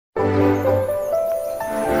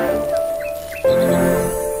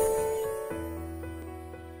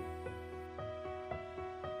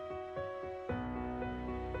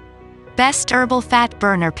Best herbal fat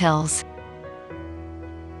burner pills.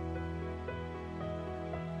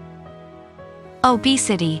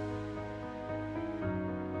 Obesity.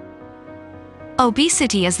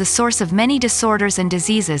 Obesity is the source of many disorders and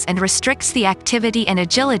diseases and restricts the activity and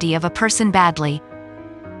agility of a person badly.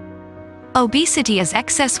 Obesity is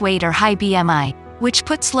excess weight or high BMI, which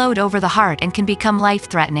puts load over the heart and can become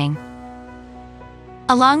life-threatening.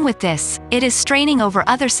 Along with this, it is straining over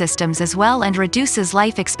other systems as well and reduces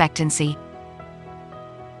life expectancy.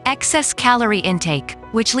 Excess calorie intake,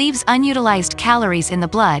 which leaves unutilized calories in the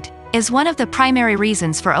blood, is one of the primary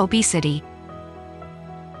reasons for obesity.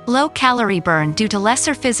 Low calorie burn due to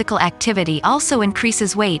lesser physical activity also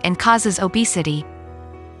increases weight and causes obesity.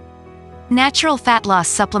 Natural fat loss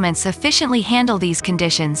supplements efficiently handle these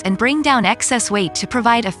conditions and bring down excess weight to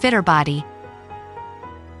provide a fitter body.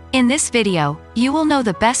 In this video, you will know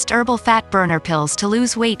the best herbal fat burner pills to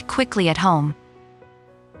lose weight quickly at home.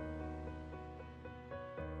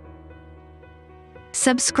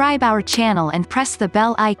 Subscribe our channel and press the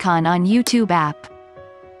bell icon on YouTube app.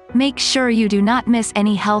 Make sure you do not miss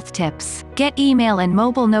any health tips. Get email and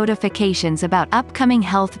mobile notifications about upcoming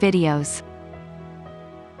health videos.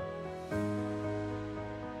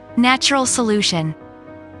 Natural solution.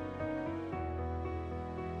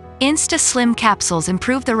 InstaSlim capsules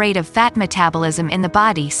improve the rate of fat metabolism in the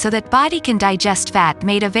body so that body can digest fat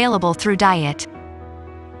made available through diet.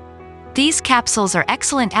 These capsules are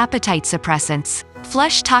excellent appetite suppressants,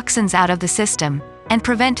 flush toxins out of the system, and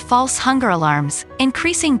prevent false hunger alarms,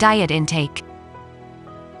 increasing diet intake.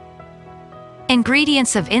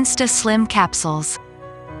 Ingredients of InstaSlim capsules.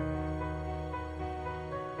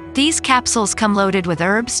 These capsules come loaded with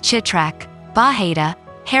herbs chitrak, baheta,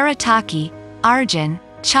 haritaki, argan,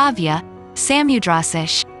 chavya,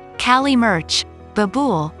 samudrasish, kali mirch,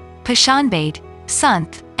 babool, pashanbade,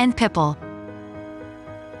 sunth, and pipal.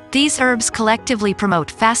 These herbs collectively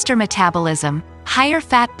promote faster metabolism, higher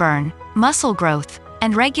fat burn, muscle growth,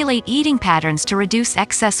 and regulate eating patterns to reduce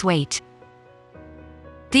excess weight.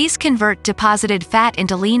 These convert deposited fat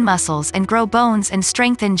into lean muscles and grow bones and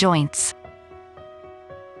strengthen joints.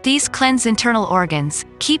 These cleanse internal organs,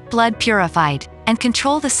 keep blood purified, and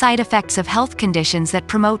control the side effects of health conditions that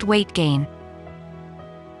promote weight gain.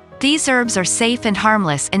 These herbs are safe and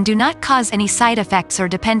harmless and do not cause any side effects or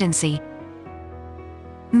dependency.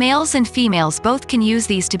 Males and females both can use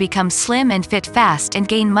these to become slim and fit fast and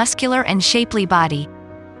gain muscular and shapely body.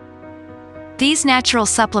 These natural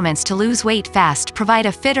supplements to lose weight fast provide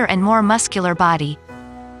a fitter and more muscular body.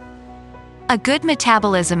 A good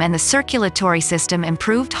metabolism and the circulatory system,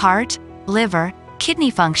 improved heart, liver, kidney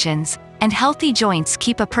functions, and healthy joints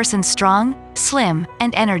keep a person strong, slim,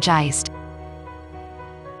 and energized.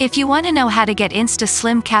 If you want to know how to get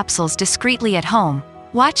InstaSlim capsules discreetly at home,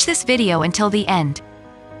 watch this video until the end.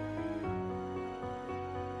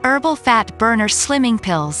 Herbal fat burner slimming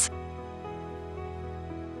pills.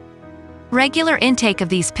 Regular intake of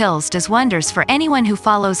these pills does wonders for anyone who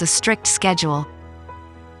follows a strict schedule.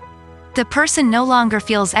 The person no longer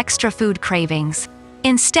feels extra food cravings.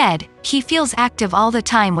 Instead, he feels active all the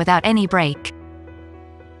time without any break.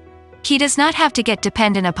 He does not have to get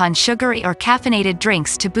dependent upon sugary or caffeinated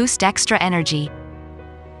drinks to boost extra energy.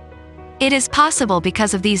 It is possible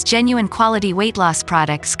because of these genuine quality weight loss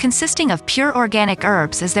products consisting of pure organic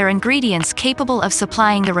herbs as their ingredients capable of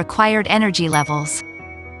supplying the required energy levels.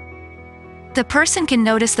 The person can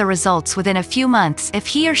notice the results within a few months if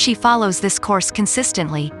he or she follows this course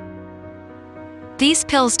consistently. These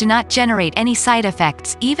pills do not generate any side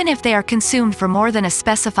effects even if they are consumed for more than a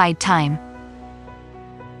specified time.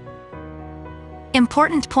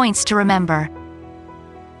 Important points to remember.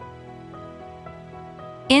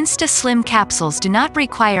 InstaSlim capsules do not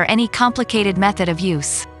require any complicated method of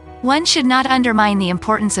use. One should not undermine the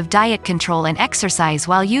importance of diet control and exercise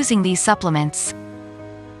while using these supplements.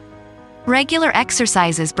 Regular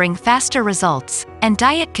exercises bring faster results, and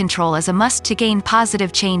diet control is a must to gain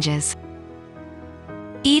positive changes.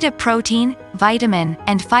 Eat a protein, vitamin,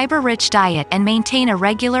 and fiber-rich diet and maintain a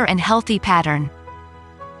regular and healthy pattern.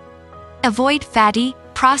 Avoid fatty,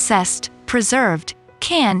 processed, preserved,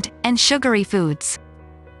 canned, and sugary foods.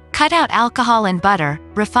 Cut out alcohol and butter,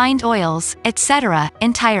 refined oils, etc.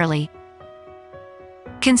 entirely.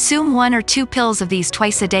 Consume 1 or 2 pills of these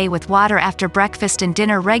twice a day with water after breakfast and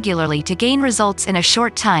dinner regularly to gain results in a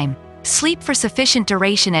short time. Sleep for sufficient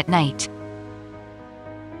duration at night.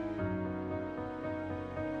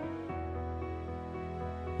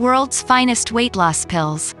 World's finest weight loss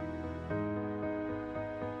pills.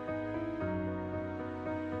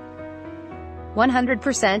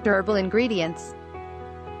 %100% herbal ingredients.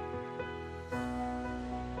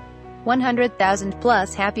 100,000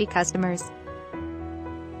 plus happy customers.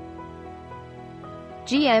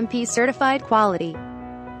 GMP certified quality.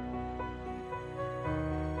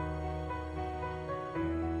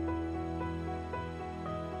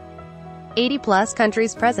 +80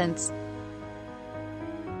 countries presence.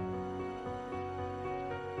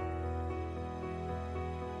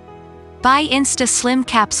 Buy InstaSlim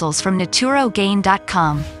capsules from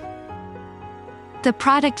naturogain.com. The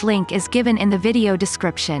product link is given in the video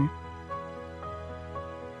description.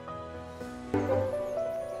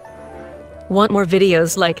 Want more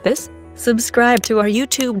videos like this? Subscribe to our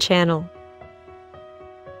YouTube channel.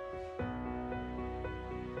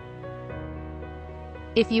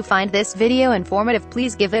 If you find this video informative,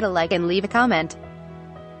 please give it a like and leave a comment.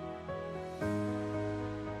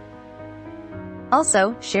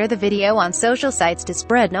 Also, share the video on social sites to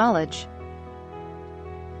spread knowledge.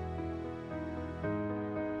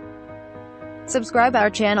 Subscribe our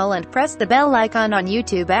channel and press the bell icon on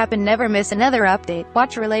YouTube app and never miss another update.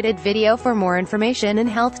 Watch related video for more information and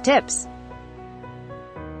health tips.